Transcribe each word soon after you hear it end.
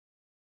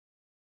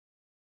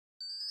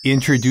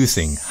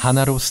Introducing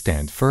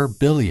HANAROSTENT for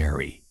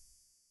biliary.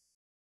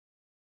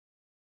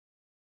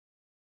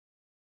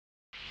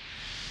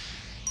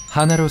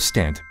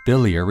 HANAROSTENT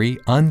biliary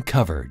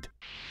uncovered.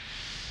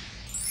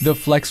 The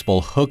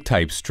flexible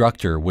hook-type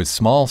structure with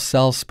small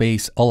cell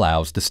space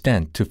allows the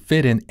stent to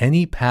fit in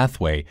any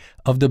pathway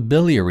of the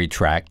biliary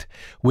tract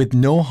with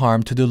no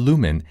harm to the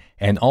lumen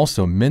and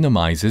also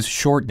minimizes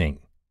shortening.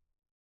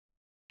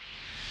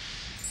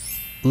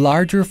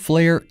 Larger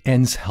flare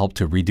ends help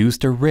to reduce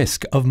the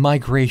risk of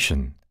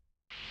migration.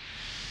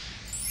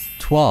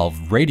 12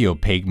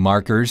 radiopaque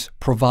markers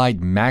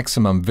provide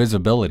maximum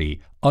visibility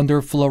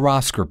under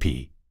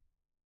fluoroscopy.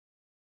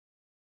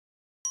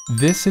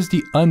 This is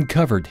the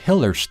uncovered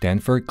Hiller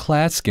stent for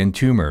clad skin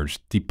tumors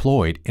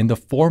deployed in the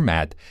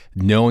format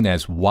known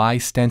as Y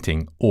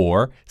stenting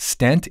or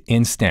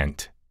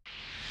stent-in-stent.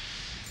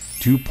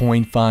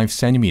 2.5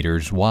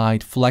 centimeters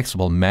wide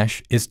flexible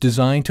mesh is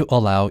designed to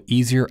allow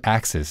easier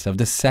access of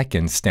the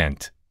second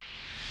stent.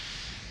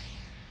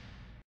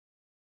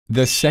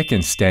 The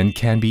second stent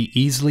can be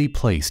easily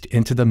placed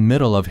into the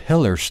middle of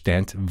Hiller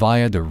stent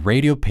via the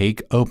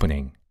radiopaque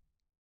opening.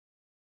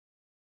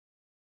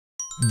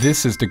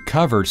 This is the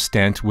covered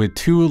stent with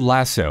 2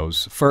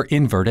 lassos for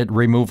inverted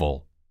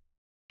removal.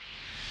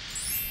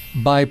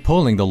 By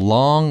pulling the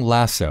long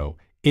lasso,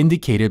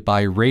 indicated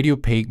by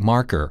radiopaque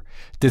marker,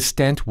 the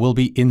stent will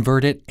be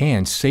inverted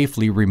and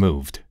safely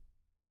removed.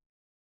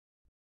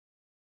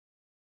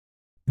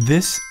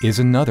 This is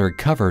another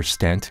cover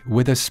stent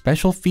with a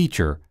special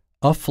feature,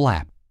 a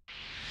flap.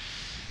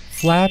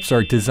 Flaps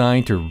are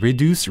designed to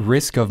reduce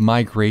risk of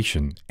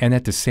migration, and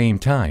at the same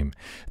time,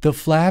 the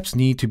flaps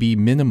need to be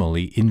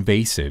minimally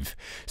invasive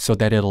so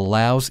that it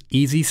allows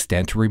easy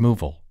stent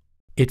removal.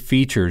 It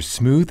features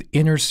smooth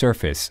inner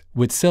surface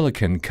with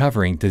silicone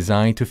covering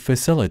designed to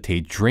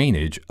facilitate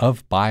drainage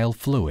of bile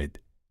fluid.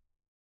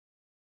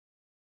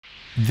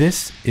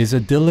 This is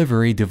a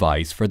delivery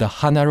device for the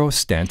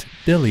HANAROSTENT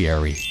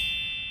biliary.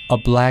 A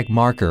black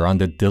marker on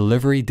the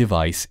delivery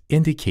device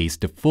indicates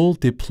the full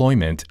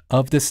deployment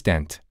of the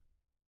stent.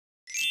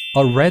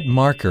 A red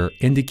marker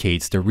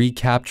indicates the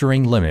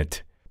recapturing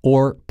limit,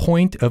 or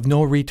point of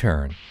no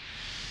return.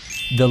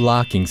 The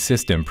locking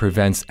system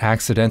prevents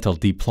accidental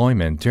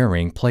deployment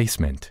during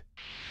placement.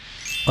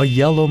 A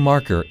yellow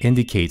marker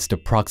indicates the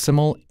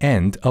proximal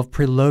end of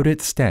preloaded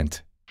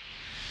stent.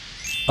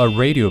 A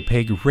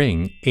radiopaque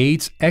ring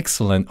aids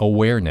excellent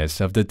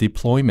awareness of the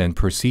deployment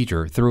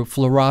procedure through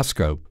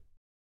fluoroscope.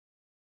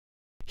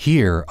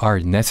 Here are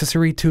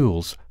necessary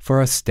tools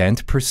for a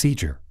stent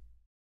procedure.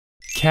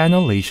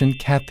 Cannulation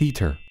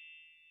catheter,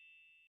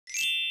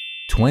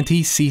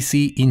 20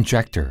 cc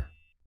injector,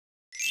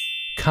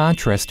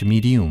 contrast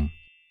medium,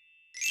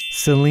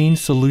 saline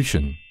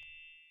solution,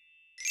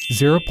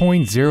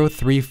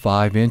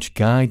 0.035-inch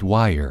guide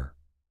wire.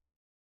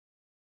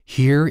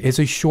 Here is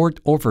a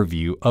short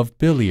overview of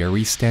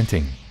biliary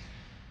stenting.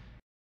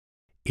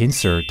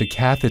 Insert the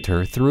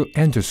catheter through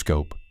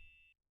endoscope.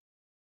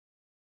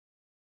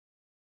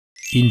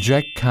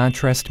 Inject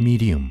contrast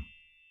medium.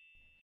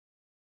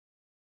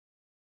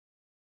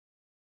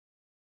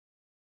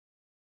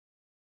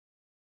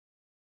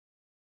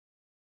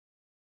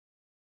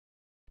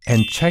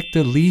 And check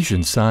the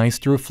lesion size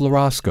through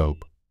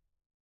fluoroscope.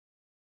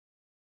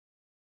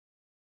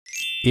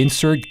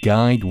 Insert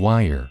guide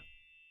wire.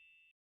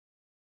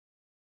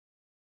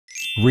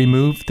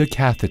 Remove the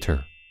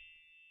catheter.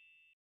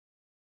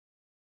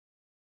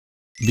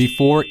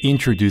 Before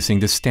introducing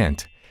the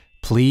stent,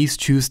 please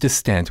choose the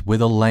stent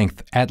with a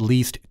length at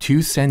least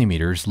 2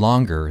 centimeters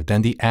longer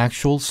than the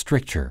actual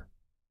stricture.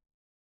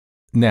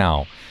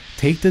 Now,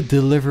 take the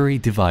delivery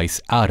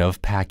device out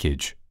of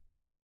package.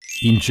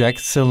 Inject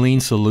saline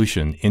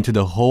solution into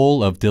the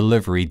hole of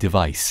delivery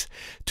device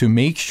to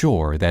make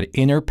sure that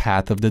inner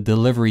path of the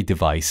delivery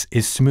device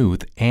is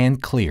smooth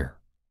and clear.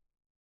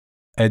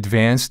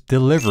 Advance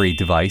delivery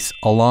device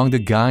along the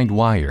guide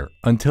wire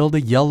until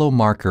the yellow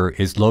marker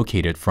is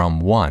located from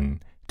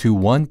 1 to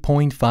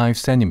 1.5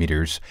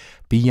 centimeters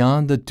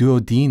beyond the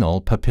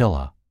duodenal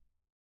papilla.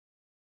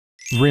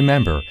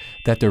 Remember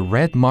that the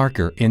red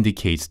marker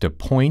indicates the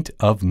point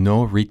of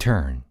no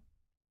return,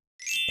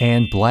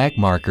 and black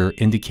marker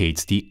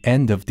indicates the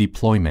end of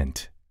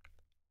deployment.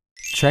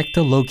 Check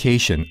the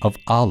location of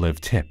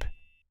olive tip.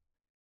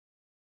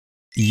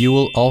 You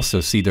will also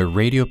see the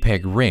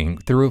radiopaque ring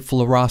through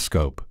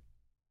fluoroscope.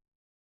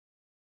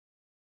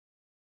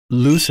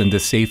 Loosen the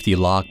safety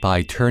lock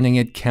by turning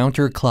it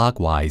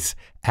counterclockwise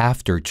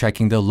after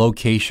checking the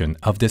location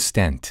of the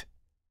stent.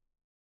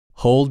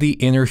 Hold the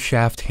inner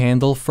shaft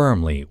handle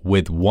firmly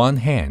with one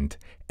hand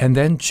and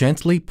then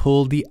gently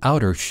pull the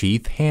outer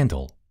sheath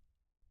handle.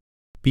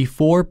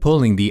 Before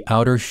pulling the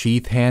outer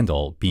sheath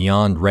handle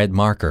beyond red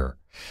marker,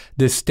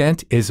 the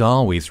stent is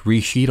always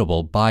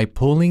resheathable by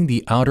pulling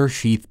the outer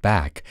sheath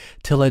back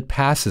till it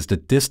passes the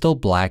distal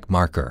black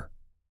marker.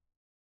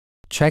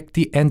 Check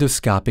the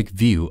endoscopic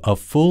view of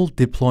full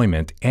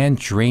deployment and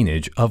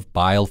drainage of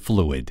bile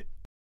fluid.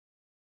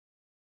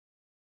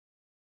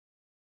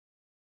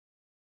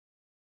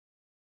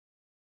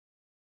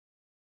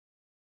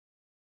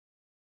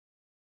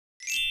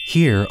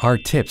 Here are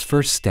tips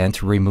for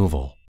stent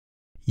removal.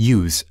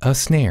 Use a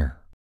snare.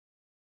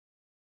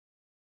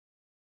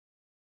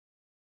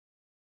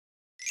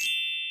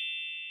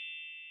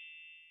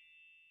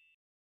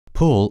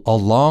 Pull a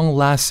long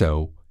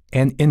lasso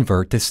and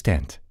invert the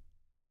stent.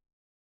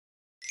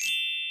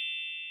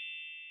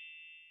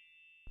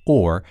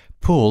 Or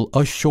pull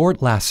a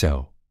short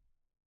lasso.